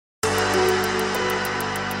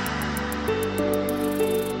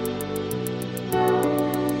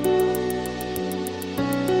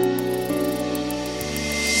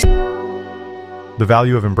The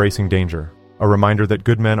value of embracing danger, a reminder that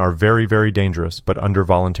good men are very, very dangerous, but under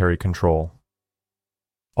voluntary control.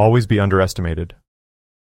 Always be underestimated.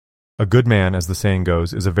 A good man, as the saying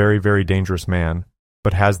goes, is a very, very dangerous man,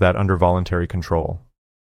 but has that under voluntary control.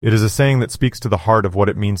 It is a saying that speaks to the heart of what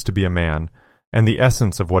it means to be a man, and the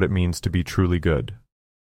essence of what it means to be truly good.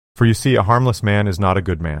 For you see, a harmless man is not a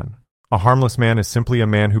good man. A harmless man is simply a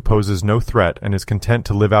man who poses no threat and is content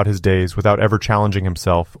to live out his days without ever challenging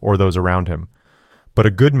himself or those around him. But a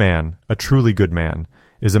good man, a truly good man,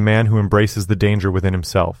 is a man who embraces the danger within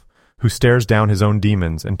himself, who stares down his own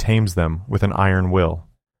demons and tames them with an iron will.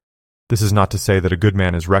 This is not to say that a good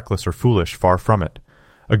man is reckless or foolish, far from it.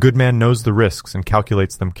 A good man knows the risks and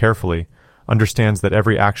calculates them carefully, understands that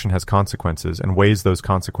every action has consequences and weighs those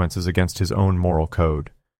consequences against his own moral code.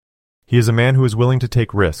 He is a man who is willing to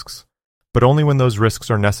take risks, but only when those risks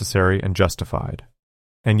are necessary and justified.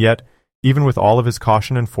 And yet, even with all of his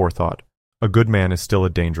caution and forethought, a good man is still a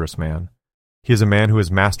dangerous man. He is a man who has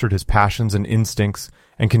mastered his passions and instincts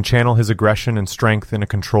and can channel his aggression and strength in a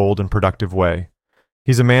controlled and productive way.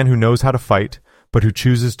 He's a man who knows how to fight, but who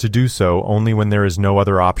chooses to do so only when there is no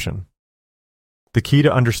other option. The key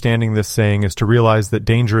to understanding this saying is to realize that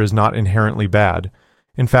danger is not inherently bad.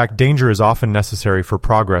 In fact, danger is often necessary for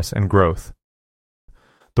progress and growth.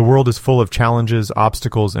 The world is full of challenges,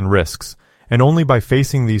 obstacles, and risks, and only by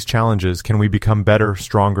facing these challenges can we become better,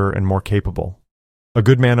 stronger, and more capable. A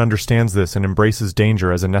good man understands this and embraces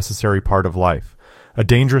danger as a necessary part of life. A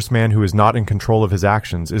dangerous man who is not in control of his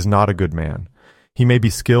actions is not a good man. He may be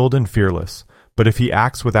skilled and fearless, but if he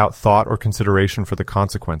acts without thought or consideration for the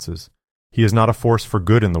consequences, he is not a force for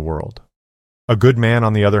good in the world. A good man,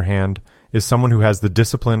 on the other hand, is someone who has the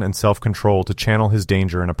discipline and self-control to channel his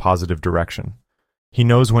danger in a positive direction. He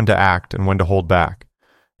knows when to act and when to hold back,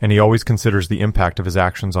 and he always considers the impact of his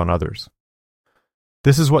actions on others.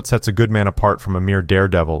 This is what sets a good man apart from a mere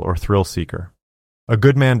daredevil or thrill-seeker. A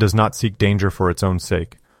good man does not seek danger for its own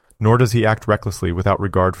sake, nor does he act recklessly without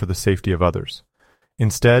regard for the safety of others.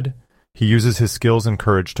 Instead, he uses his skills and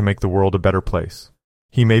courage to make the world a better place.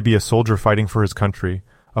 He may be a soldier fighting for his country,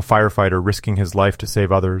 a firefighter risking his life to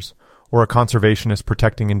save others, or a conservationist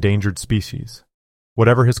protecting endangered species.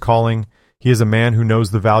 Whatever his calling, he is a man who knows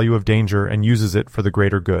the value of danger and uses it for the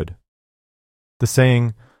greater good. The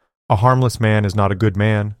saying, "A harmless man is not a good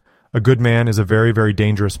man is a very, very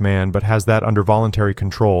dangerous man but has that under voluntary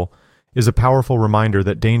control," is a powerful reminder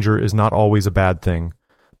that danger is not always a bad thing.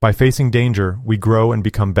 By facing danger, we grow and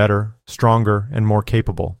become better, stronger, and more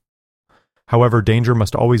capable. However, danger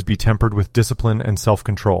must always be tempered with discipline and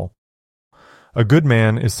self-control. A good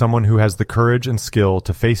man is someone who has the courage and skill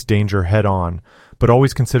to face danger head-on, but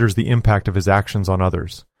always considers the impact of his actions on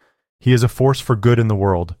others. He is a force for good in the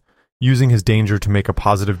world, using his danger to make a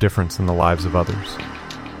positive difference in the lives of others.